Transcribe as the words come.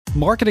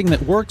Marketing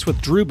That Works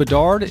with Drew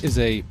Bedard is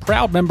a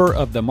proud member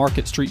of the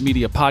Market Street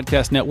Media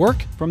Podcast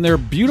Network. From their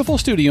beautiful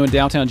studio in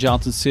downtown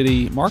Johnson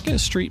City, Market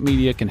Street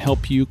Media can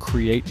help you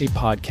create a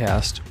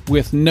podcast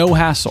with no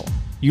hassle.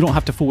 You don't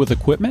have to fool with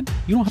equipment.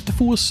 You don't have to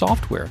fool with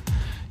software.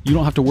 You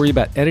don't have to worry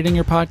about editing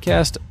your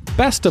podcast.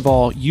 Best of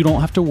all, you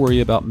don't have to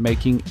worry about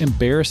making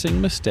embarrassing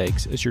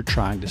mistakes as you're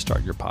trying to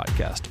start your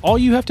podcast. All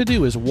you have to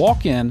do is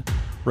walk in,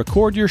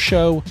 record your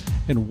show,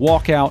 and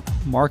walk out.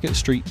 Market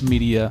Street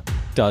Media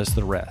does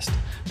the rest.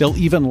 They'll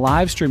even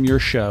live stream your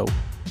show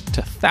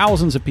to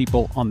thousands of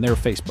people on their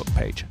Facebook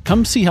page.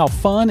 Come see how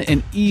fun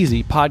and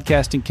easy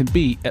podcasting can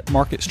be at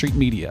Market Street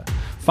Media.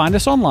 Find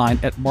us online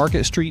at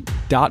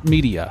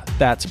marketstreet.media.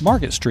 That's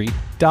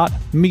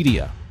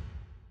marketstreet.media.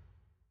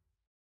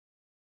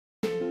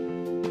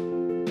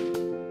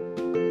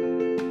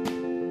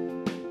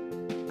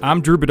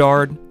 I'm Drew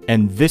Bedard,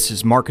 and this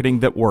is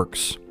Marketing That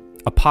Works,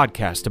 a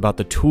podcast about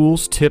the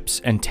tools, tips,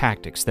 and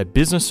tactics that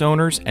business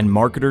owners and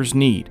marketers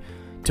need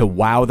to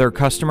wow their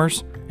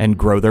customers and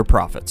grow their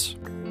profits.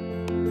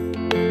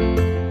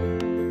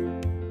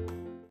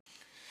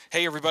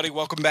 Hey everybody,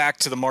 welcome back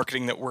to the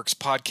Marketing That Works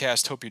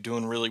podcast. Hope you're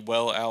doing really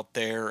well out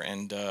there,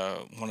 and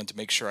wanted to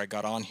make sure I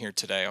got on here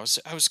today. I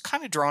was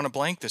kind of drawing a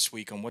blank this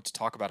week on what to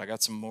talk about. I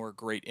got some more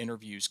great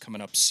interviews coming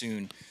up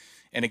soon.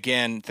 And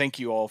again, thank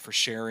you all for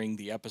sharing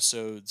the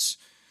episodes.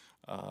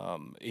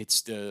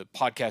 The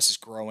podcast is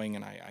growing,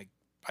 and I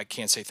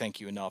can't say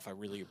thank you enough. I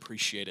really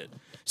appreciate it.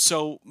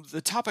 So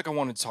the topic I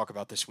wanted to talk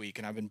about this week,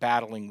 and I've been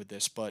battling with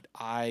this, but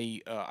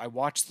I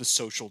watched The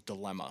Social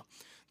Dilemma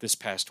this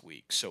past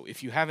week. So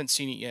if you haven't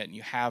seen it yet and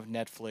you have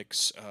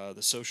Netflix,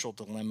 The Social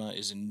Dilemma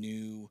is a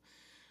new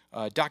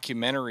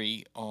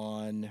documentary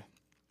on.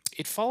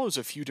 It follows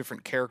a few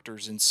different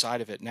characters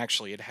inside of it, and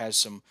actually it has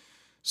some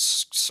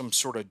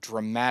sort of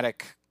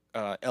dramatic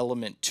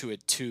element to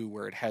it too,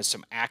 where it has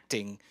some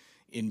acting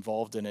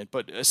involved in it.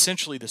 But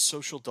essentially, The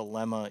Social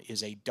Dilemma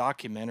is a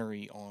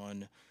documentary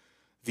on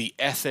the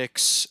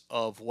ethics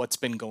of what's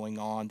been going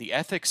on, the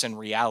ethics and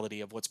reality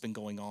of what's been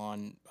going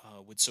on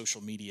with social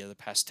media the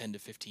past 10 to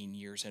 15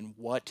 years, and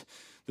what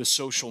the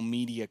social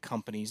media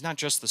companies, not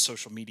just the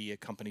social media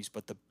companies,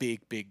 but the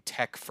big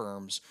tech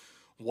firms,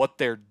 what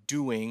they're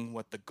doing,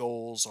 what the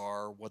goals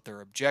are, what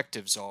their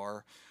objectives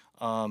are.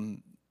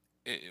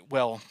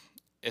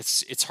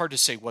 It's hard to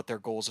say what their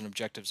goals and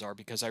objectives are,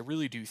 because I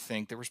really do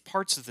think there was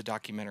parts of the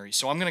documentary.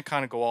 So I'm going to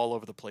kind of go all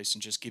over the place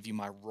and just give you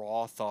my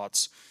raw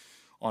thoughts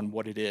on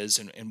what it is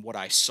and what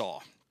I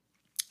saw.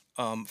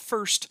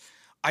 First,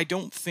 I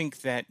don't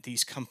think that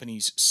these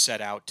companies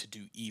set out to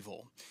do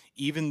evil,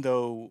 even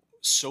though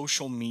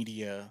social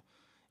media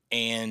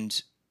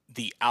and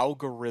the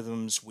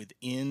algorithms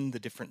within the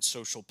different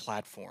social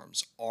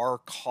platforms are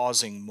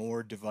causing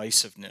more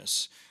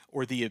divisiveness,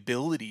 or the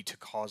ability to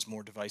cause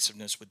more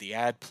divisiveness with the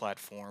ad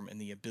platform, and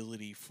the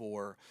ability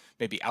for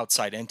maybe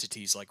outside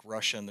entities like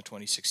Russia in the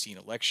 2016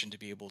 election to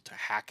be able to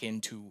hack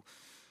into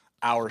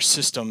our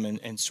system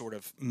and sort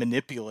of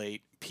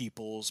manipulate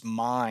people's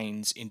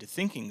minds into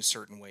thinking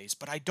certain ways.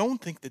 But I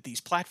don't think that these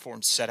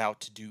platforms set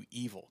out to do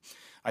evil.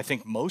 I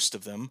think most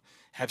of them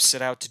have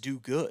set out to do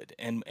good.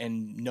 And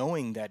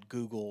knowing that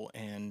Google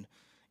and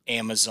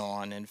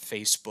Amazon and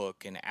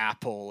Facebook and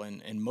Apple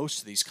and most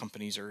of these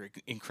companies are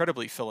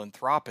incredibly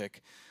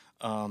philanthropic,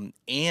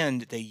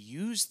 and they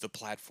use the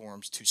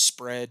platforms to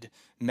spread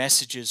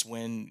messages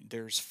when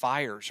there's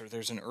fires or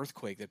there's an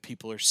earthquake, that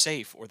people are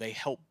safe, or they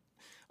help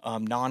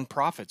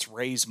nonprofits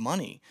raise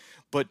money.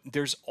 But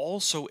there's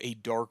also a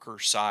darker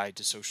side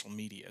to social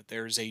media.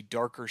 There's a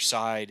darker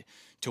side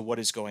to what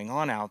is going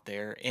on out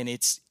there, and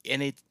it's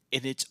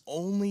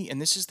only,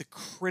 and this is the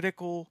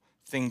critical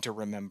thing to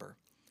remember,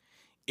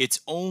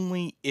 it's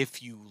only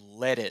if you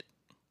let it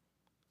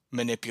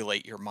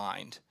manipulate your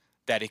mind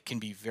that it can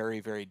be very,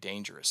 very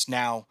dangerous.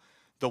 Now,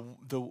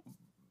 the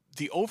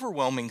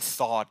overwhelming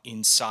thought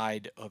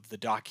inside of the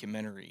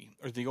documentary,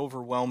 or the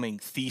overwhelming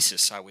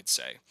thesis, I would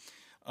say,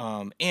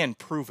 and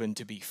proven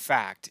to be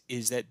fact,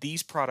 is that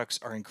these products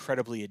are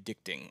incredibly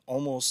addicting,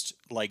 almost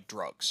like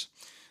drugs.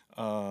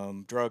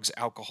 Drugs,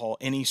 alcohol,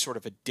 any sort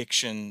of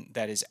addiction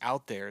that is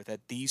out there,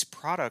 that these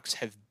products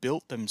have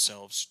built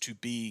themselves to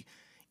be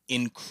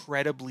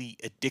incredibly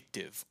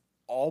addictive,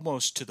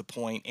 almost to the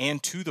point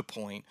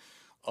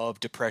of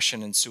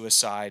depression and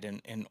suicide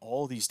and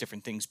all these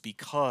different things,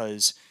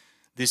 because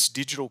this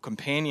digital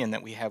companion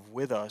that we have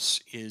with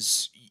us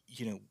is,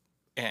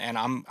 and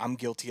I'm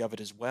guilty of it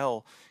as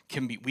well,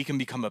 we can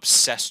become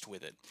obsessed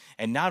with it.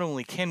 And not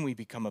only can we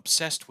become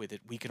obsessed with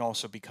it, we can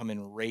also become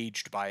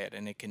enraged by it,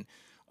 and it can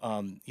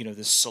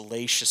the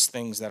salacious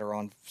things that are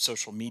on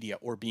social media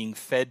or being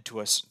fed to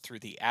us through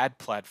the ad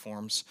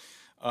platforms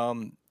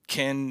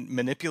can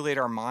manipulate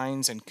our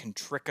minds and can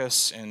trick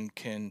us and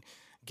can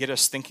get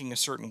us thinking a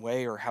certain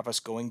way or have us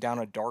going down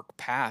a dark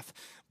path.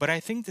 But I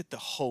think that the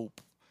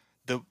hope,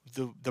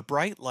 the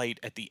bright light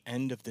at the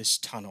end of this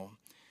tunnel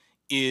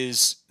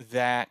is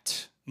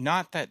that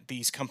not that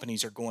these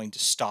companies are going to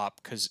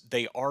stop, because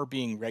they are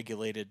being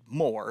regulated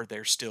more.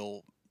 They're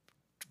still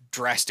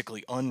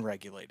drastically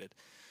unregulated.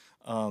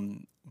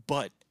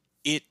 But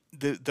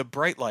The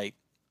bright light,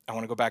 I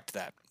want to go back to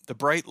that. The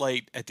bright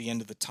light at the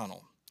end of the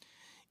tunnel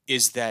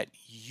is that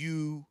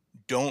you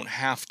don't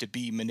have to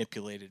be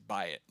manipulated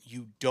by it.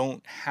 You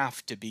don't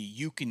have to be.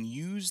 You can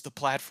use the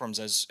platforms,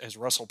 as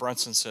Russell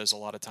Brunson says a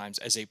lot of times,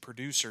 as a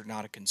producer,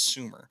 not a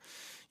consumer.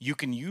 You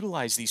can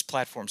utilize these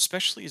platforms,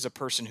 especially as a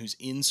person who's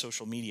in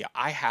social media.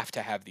 I have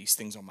to have these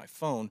things on my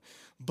phone,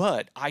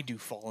 but I do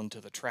fall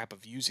into the trap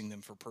of using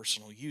them for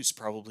personal use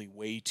probably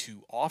way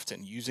too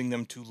often, using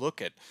them to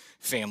look at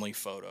family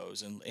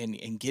photos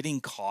and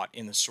getting caught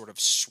in the sort of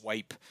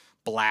swipe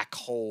black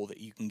hole that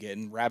you can get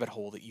and rabbit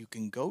hole that you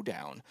can go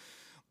down.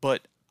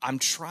 But I'm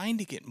trying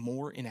to get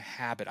more in a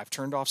habit. I've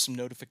turned off some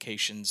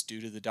notifications due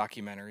to the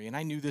documentary, and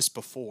I knew this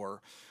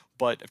before,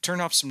 but I've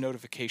turned off some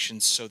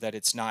notifications so that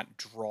it's not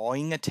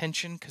drawing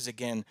attention. Because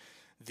again,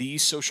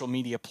 these social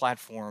media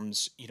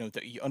platforms,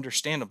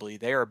 understandably,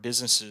 they are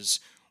businesses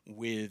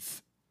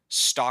with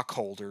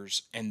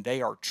stockholders, and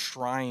they are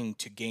trying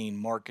to gain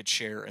market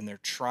share and they're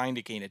trying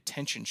to gain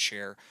attention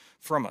share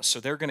from us. So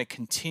they're going to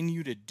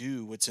continue to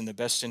do what's in the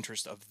best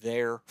interest of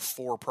their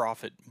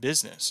for-profit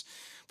business.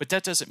 But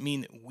that doesn't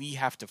mean that we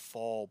have to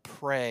fall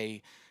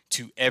prey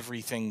to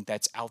everything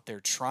that's out there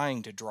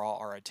trying to draw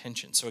our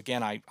attention. So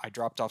again, I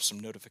dropped off some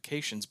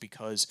notifications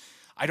because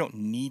I don't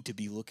need to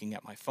be looking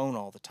at my phone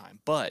all the time.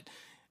 But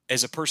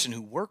as a person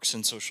who works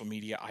in social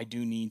media, I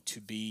do need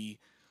to be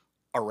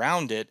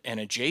around it and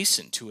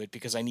adjacent to it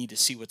because I need to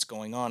see what's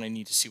going on. I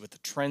need to see what the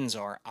trends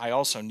are. I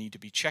also need to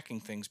be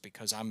checking things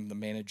because I'm the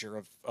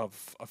manager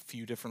of a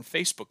few different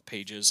Facebook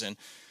pages and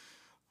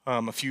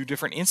a few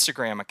different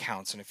Instagram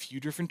accounts and a few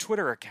different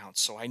Twitter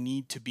accounts. So I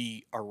need to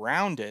be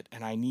around it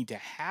and I need to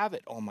have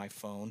it on my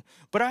phone.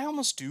 But I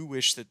almost do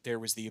wish that there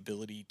was the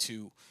ability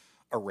to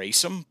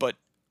erase them. But,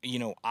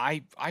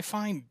 I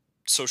find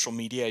social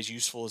media as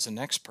useful as the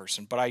next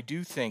person. But I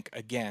do think,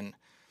 again,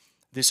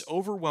 this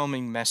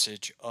overwhelming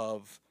message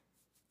of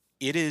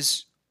it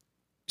is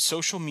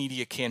social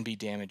media can be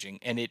damaging,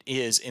 and it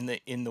is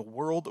in the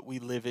world that we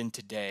live in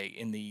today,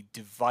 in the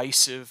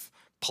divisive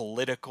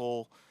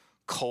political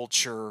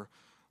culture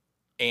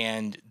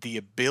and the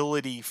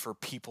ability for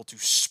people to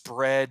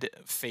spread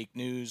fake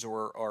news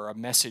or a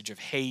message of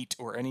hate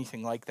or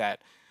anything like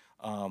that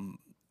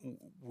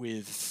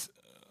with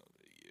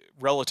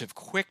relative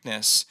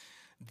quickness,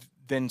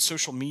 then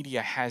social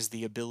media has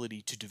the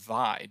ability to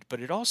divide, but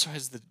it also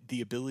has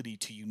the ability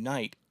to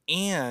unite.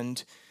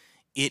 And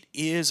it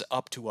is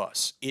up to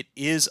us. It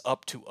is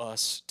up to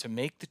us to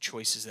make the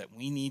choices that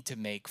we need to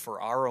make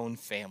for our own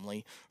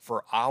family,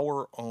 for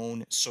our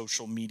own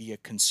social media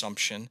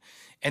consumption.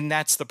 And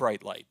that's the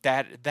bright light.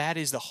 That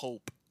is the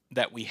hope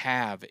that we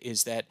have,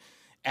 is that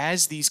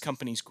as these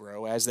companies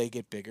grow, as they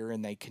get bigger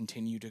and they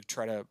continue to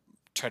try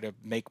to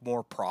make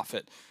more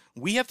profit,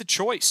 we have the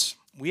choice.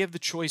 We have the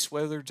choice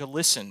whether to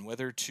listen,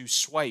 whether to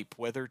swipe,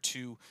 whether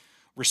to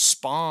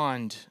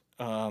respond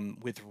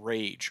with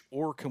rage,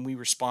 or can we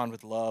respond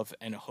with love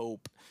and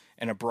hope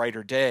and a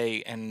brighter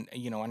day? And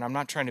and I'm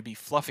not trying to be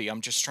fluffy.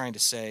 I'm just trying to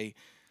say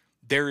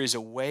there is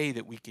a way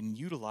that we can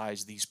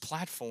utilize these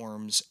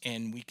platforms,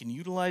 and we can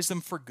utilize them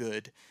for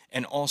good,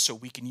 and also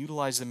we can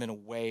utilize them in a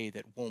way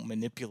that won't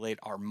manipulate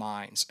our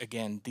minds.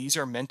 Again, these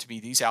are meant to be,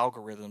 these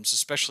algorithms,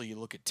 especially you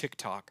look at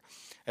TikTok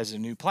as a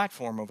new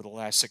platform over the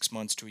last 6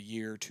 months to a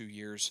year, 2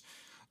 years.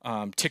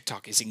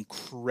 TikTok is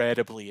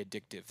incredibly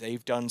addictive.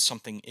 They've done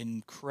something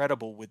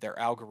incredible with their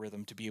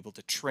algorithm to be able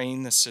to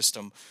train the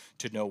system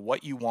to know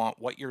what you want,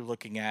 what you're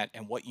looking at,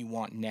 and what you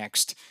want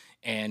next.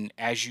 And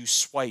as you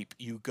swipe,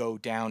 you go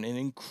down an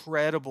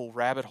incredible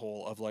rabbit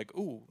hole of like,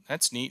 ooh,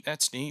 that's neat,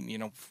 that's neat.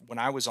 When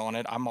I was on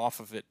it, I'm off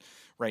of it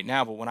right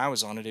now, but when I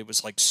was on it, it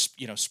was like,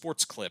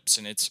 sports clips,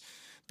 and it's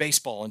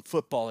baseball and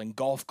football and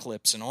golf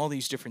clips and all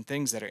these different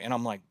things and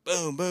I'm like,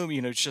 boom, boom,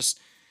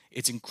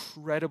 it's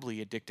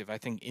incredibly addictive. I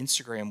think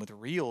Instagram with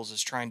Reels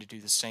is trying to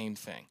do the same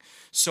thing.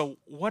 So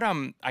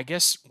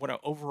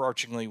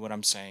overarchingly what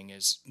I'm saying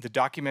is the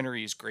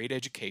documentary is great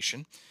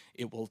education.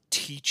 It will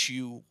teach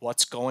you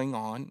what's going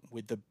on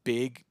with the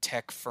big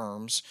tech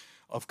firms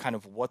of kind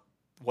of what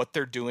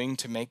they're doing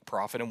to make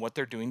profit and what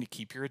they're doing to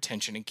keep your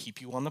attention and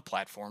keep you on the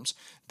platforms.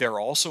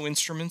 They're also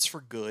instruments for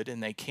good,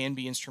 and they can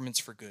be instruments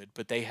for good,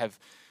 but they have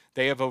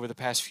over the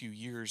past few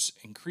years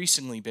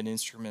increasingly been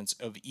instruments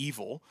of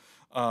evil.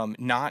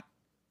 Not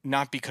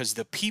because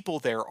the people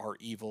there are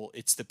evil,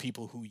 it's the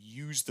people who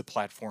use the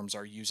platforms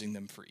are using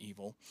them for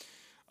evil.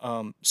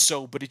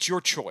 But it's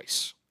your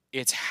choice.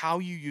 It's how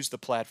you use the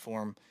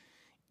platform.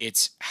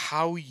 It's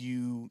how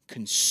you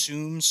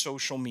consume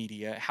social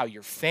media, how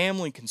your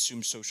family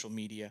consumes social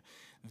media.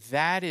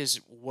 That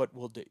is what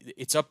will do.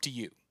 It's up to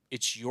you.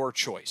 It's your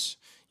choice.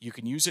 You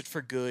can use it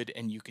for good,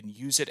 and you can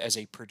use it as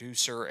a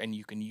producer, and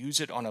you can use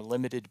it on a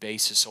limited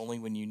basis only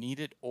when you need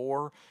it,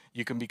 or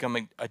you can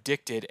become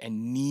addicted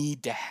and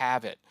need to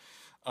have it.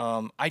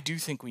 I do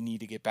think we need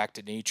to get back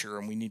to nature,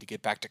 and we need to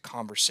get back to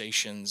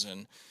conversations,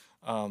 and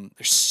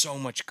there's so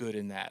much good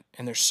in that.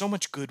 And there's so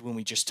much good when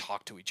we just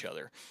talk to each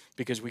other,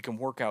 because we can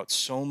work out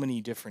so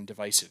many different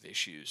divisive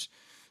issues.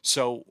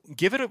 So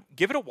give it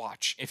a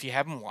watch if you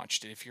haven't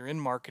watched it. If you're in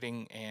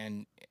marketing,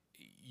 and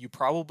you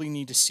probably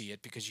need to see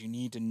it because you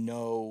need to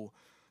know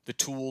the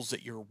tools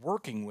that you're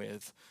working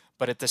with,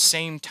 but at the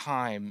same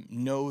time,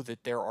 know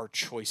that there are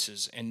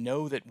choices, and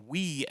know that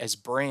we as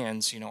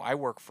brands, I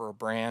work for a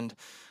brand,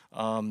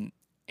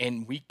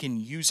 and we can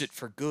use it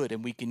for good,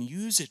 and we can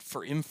use it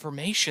for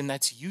information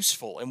that's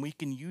useful, and we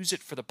can use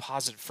it for the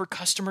positive, for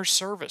customer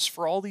service,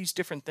 for all these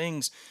different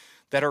things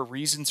that are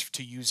reasons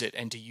to use it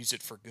and to use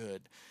it for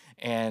good.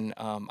 And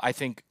I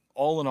think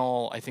all in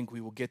all, I think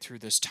we will get through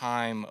this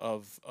time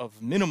of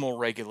minimal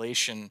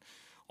regulation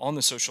on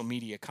the social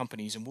media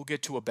companies, and we'll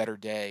get to a better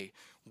day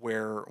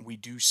where we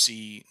do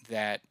see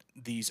that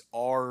these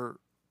are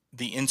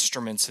the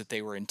instruments that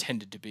they were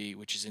intended to be,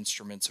 which is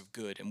instruments of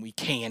good, and we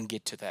can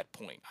get to that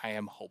point. I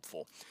am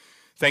hopeful.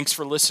 Thanks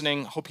for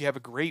listening. Hope you have a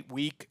great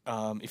week.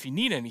 If you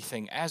need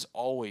anything, as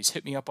always,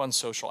 hit me up on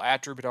social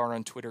at Drew Bedard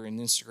on Twitter and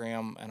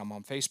Instagram, and I'm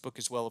on Facebook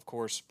as well, of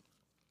course,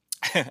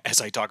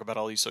 as I talk about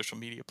all these social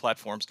media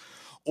platforms.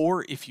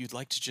 Or if you'd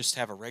like to just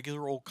have a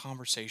regular old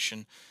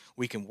conversation,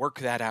 we can work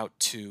that out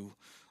too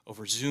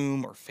over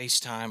Zoom or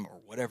FaceTime or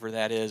whatever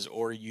that is,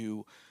 or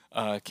you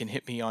can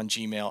hit me on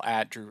Gmail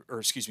at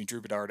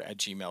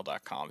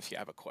drewbedard@gmail.com if you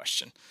have a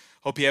question.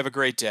 Hope you have a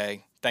great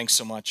day. Thanks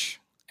so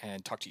much,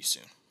 and talk to you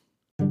soon.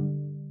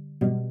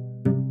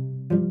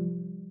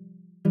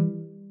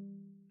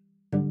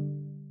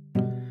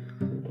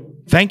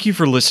 Thank you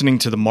for listening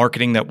to the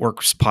Marketing That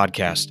Works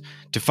podcast.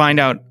 To find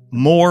out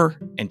more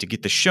and to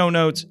get the show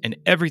notes and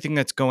everything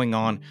that's going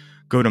on,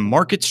 go to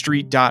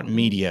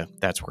marketstreet.media.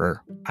 That's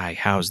where I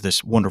house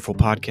this wonderful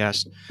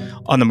podcast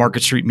on the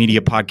Market Street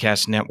Media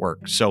Podcast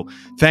Network. So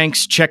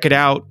thanks, check it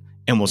out,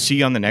 and we'll see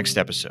you on the next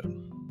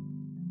episode.